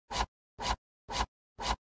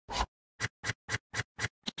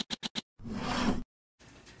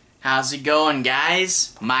How's it going,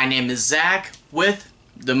 guys? My name is Zach with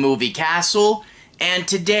the Movie Castle, and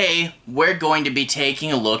today we're going to be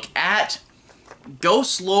taking a look at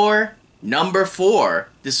Ghostlore number 4.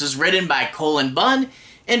 This is written by Cullen Bunn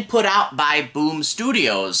and put out by Boom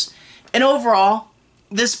Studios. And overall,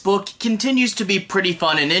 this book continues to be pretty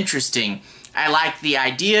fun and interesting. I like the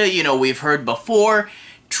idea, we've heard before,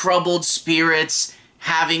 troubled spirits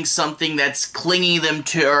having something that's clinging them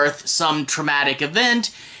to Earth, some traumatic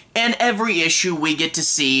event, and every issue we get to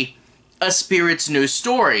see a spirit's new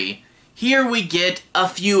story. Here we get a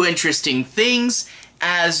few interesting things.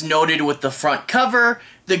 As noted with the front cover,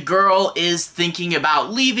 the girl is thinking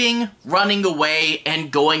about leaving, running away,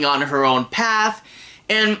 and going on her own path,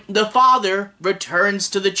 and the father returns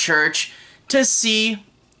to the church to see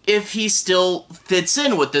if he still fits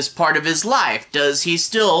in with this part of his life. Does he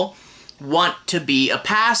still want to be a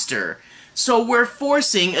pastor? So we're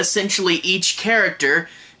forcing essentially each character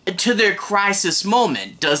to their crisis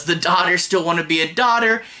moment. Does the daughter still want to be a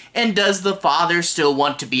daughter? And does the father still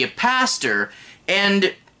want to be a pastor?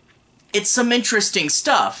 And it's some interesting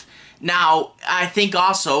stuff. Now, I think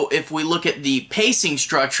also, if we look at the pacing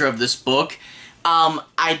structure of this book,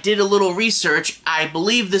 I did a little research. I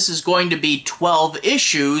believe this is going to be 12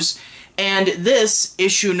 issues, and this,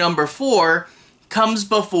 issue number 4, comes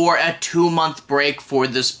before a 2-month break for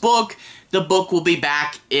this book. The book will be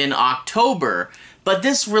back in October. But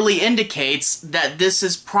this really indicates that this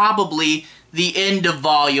is probably the end of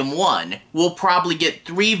Volume 1. We'll probably get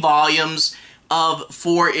 3 volumes of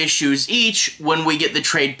 4 issues each when we get the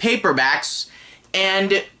trade paperbacks,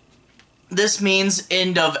 and this means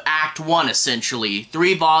end of Act 1, essentially.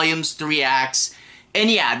 3 volumes, 3 acts,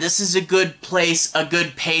 and yeah, this is a good place, a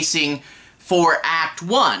good pacing for Act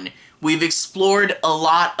 1. We've explored a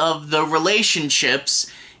lot of the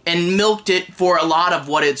relationships and milked it for a lot of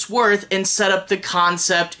what it's worth and set up the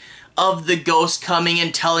concept of the ghost coming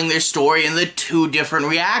and telling their story and the 2 different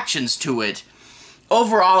reactions to it.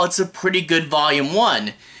 Overall, it's a pretty good Volume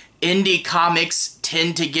 1. Indie comics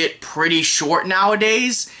tend to get pretty short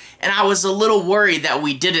nowadays, and I was a little worried that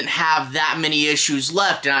we didn't have that many issues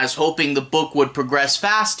left, and I was hoping the book would progress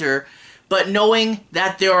faster, but knowing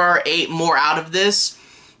that there are 8 more out of this,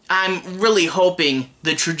 I'm really hoping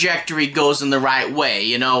the trajectory goes in the right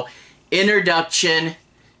way, introduction,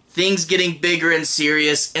 things getting bigger and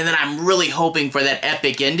serious, and then I'm really hoping for that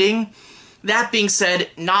epic ending. That being said,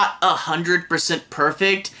 not 100%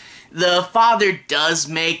 perfect. The father does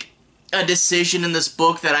make a decision in this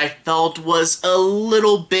book that I felt was a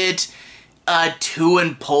little bit too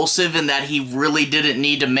impulsive and that he really didn't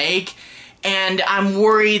need to make, and I'm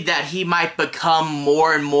worried that he might become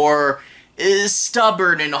more and more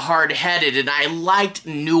stubborn and hard-headed, and I liked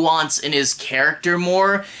nuance in his character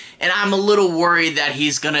more, and I'm a little worried that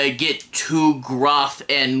he's gonna get too gruff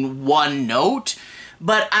and one note,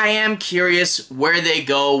 but I am curious where they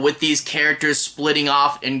go with these characters splitting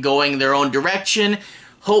off and going their own direction.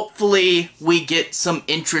 Hopefully we get some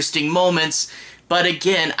interesting moments, but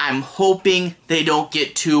again, I'm hoping they don't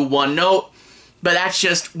get too one note, but that's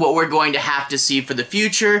just what we're going to have to see for the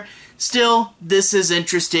future. Still, this is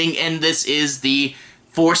interesting, and this is the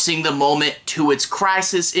forcing the moment to its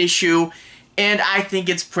crisis issue, and I think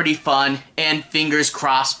it's pretty fun, and fingers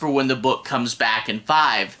crossed for when the book comes back in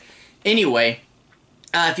 5. Anyway,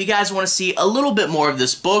 if you guys want to see a little bit more of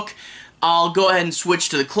this book, I'll go ahead and switch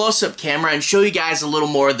to the close-up camera and show you guys a little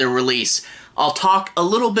more of the release. I'll talk a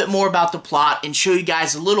little bit more about the plot and show you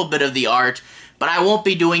guys a little bit of the art, but I won't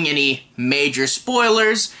be doing any major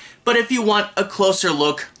spoilers. But if you want a closer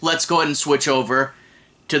look, let's go ahead and switch over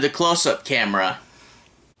to the close-up camera.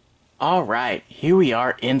 Alright, here we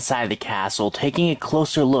are inside the castle, taking a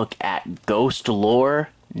closer look at Ghostlore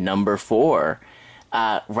number 4.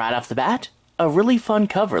 Right off the bat, a really fun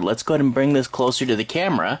cover. Let's go ahead and bring this closer to the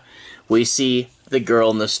camera. We see the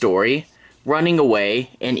girl in the story running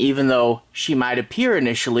away, and even though she might appear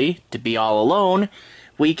initially to be all alone,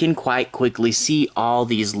 we can quite quickly see all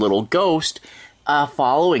these little ghosts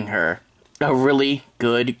following her. A really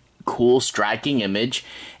good, cool, striking image,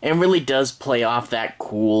 and really does play off that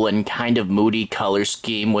cool and kind of moody color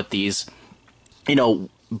scheme with these,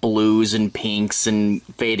 blues and pinks and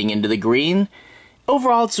fading into the green.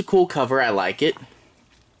 Overall, it's a cool cover. I like it.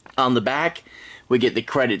 On the back, we get the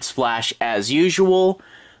credit splash as usual.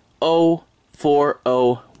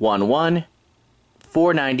 04011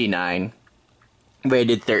 $4.99,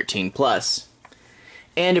 rated 13+.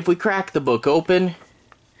 And if we crack the book open,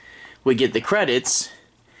 we get the credits,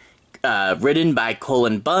 written by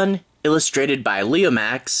Cullen Bunn, illustrated by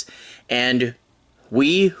Leomacs, and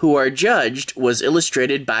We Who Are Judged was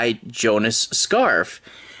illustrated by Jonas Scharf.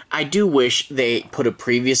 I do wish they put a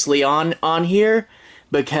previously on here,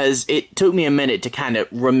 because it took me a minute to kind of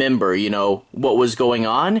remember, you know, what was going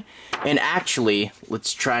on. And actually,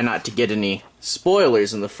 let's try not to get any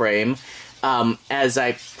spoilers in the frame. As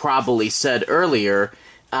I probably said earlier,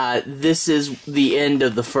 this is the end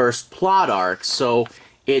of the first plot arc. So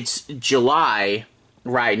it's July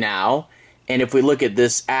right now. And if we look at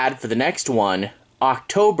this ad for the next one,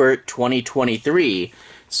 October 2023.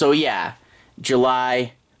 So yeah,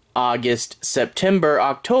 July, August, September,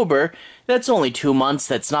 October, that's only 2 months.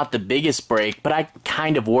 That's not the biggest break, but I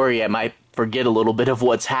kind of worry I might forget a little bit of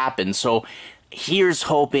what's happened. So here's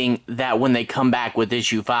hoping that when they come back with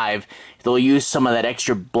issue 5, they'll use some of that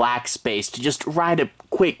extra black space to just write a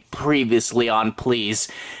quick previously on, please.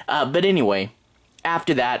 But anyway,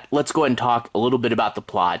 after that, let's go ahead and talk a little bit about the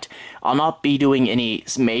plot. I'll not be doing any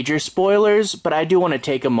major spoilers, but I do want to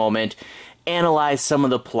take a moment, analyze some of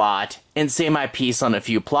the plot, and say my piece on a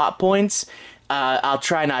few plot points. I'll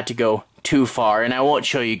try not to go too far, and I won't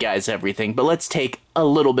show you guys everything, but let's take a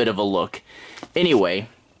little bit of a look. Anyway,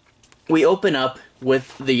 we open up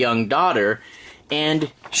with the young daughter,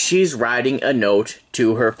 and she's writing a note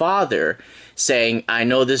to her father, saying, I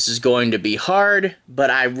know this is going to be hard,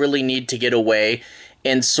 but I really need to get away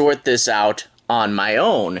and sort this out on my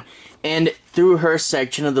own. And through her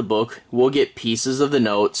section of the book, we'll get pieces of the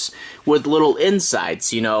notes with little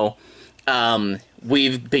insights, you know.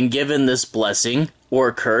 We've been given this blessing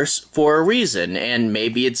or curse for a reason, and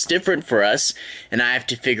maybe it's different for us, and I have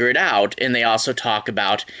to figure it out. And they also talk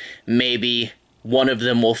about maybe one of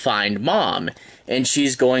them will find Mom, and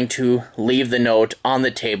she's going to leave the note on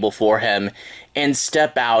the table for him and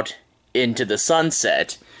step out into the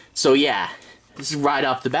sunset. So yeah, this is right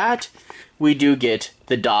off the bat, we do get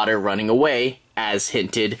the daughter running away, as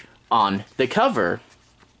hinted on the cover.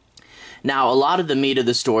 Now, a lot of the meat of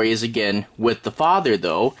the story is, again, with the father,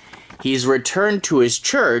 though. He's returned to his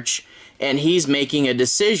church, and he's making a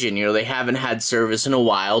decision. You know, they haven't had service in a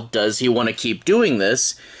while. Does he want to keep doing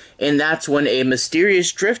this? And that's when a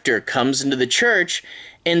mysterious drifter comes into the church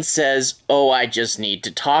and says, oh, I just need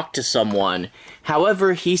to talk to someone.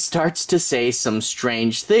 However, he starts to say some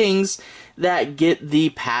strange things that get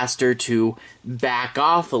the pastor to back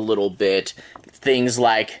off a little bit. Things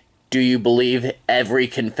like, do you believe every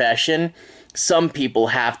confession? Some people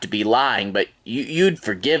have to be lying, but you'd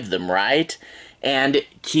forgive them, right? And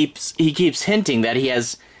he keeps hinting that he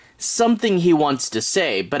has something he wants to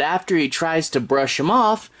say, but after he tries to brush him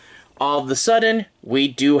off, all of a sudden, we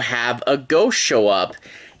do have a ghost show up.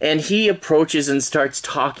 And he approaches and starts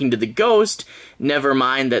talking to the ghost. Never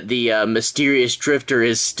mind that the mysterious drifter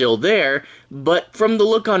is still there. But from the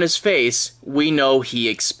look on his face, we know he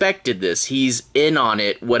expected this. He's in on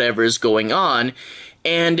it, whatever's going on.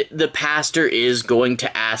 And the pastor is going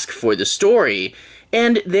to ask for the story.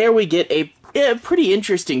 And there we get a pretty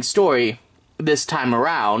interesting story this time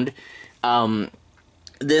around.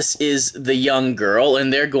 This is the young girl,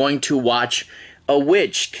 and they're going to watch a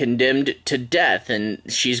witch condemned to death, and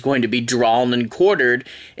she's going to be drawn and quartered,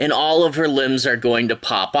 and all of her limbs are going to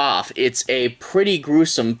pop off. It's a pretty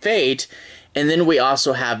gruesome fate. And then we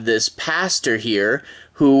also have this pastor here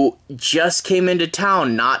who just came into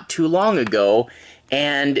town not too long ago,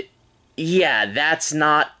 and yeah, that's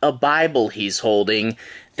not a Bible he's holding.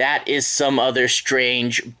 That is some other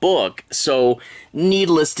strange book. So,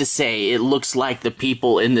 needless to say, it looks like the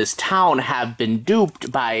people in this town have been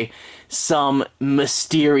duped by some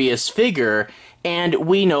mysterious figure, and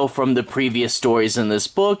we know from the previous stories in this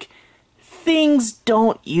book, things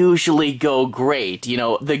don't usually go great. You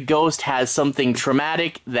know, the ghost has something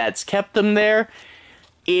traumatic that's kept them there.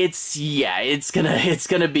 It's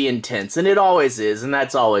gonna be intense, and it always is, and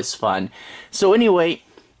that's always fun. So anyway,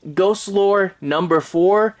 Ghostlore number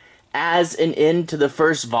 4, as an end to the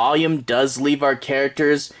first volume, does leave our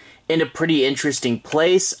characters in a pretty interesting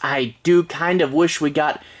place. I do kind of wish we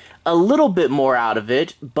got a little bit more out of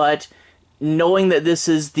it, but knowing that this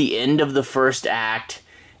is the end of the first act,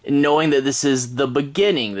 knowing that this is the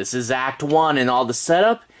beginning, this is Act 1 and all the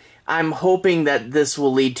setup, I'm hoping that this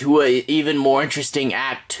will lead to an even more interesting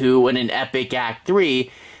Act 2 and an epic Act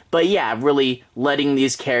 3. But yeah, really letting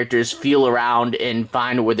these characters feel around and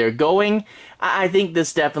find where they're going. I think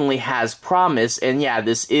this definitely has promise, and yeah,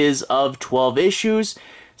 this is of 12 issues,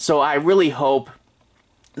 so I really hope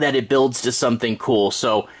that it builds to something cool,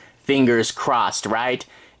 so fingers crossed, right?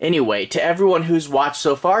 Anyway, to everyone who's watched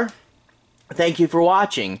so far, thank you for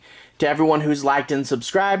watching. To everyone who's liked and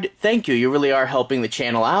subscribed, thank you. You really are helping the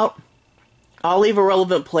channel out. I'll leave a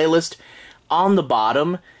relevant playlist on the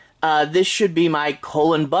bottom. This should be my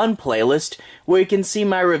Cullen Bunn playlist, where you can see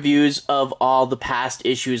my reviews of all the past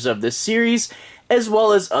issues of this series, as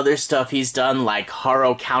well as other stuff he's done, like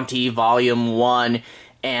Harrow County Volume 1,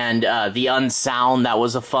 and The Unsound, that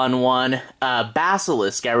was a fun one.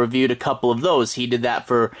 Basilisk, I reviewed a couple of those. He did that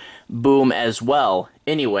for Boom as well.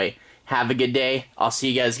 Anyway, have a good day. I'll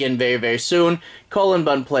see you guys again very, very soon. Cullen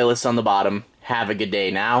Bunn playlist on the bottom. Have a good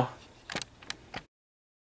day now.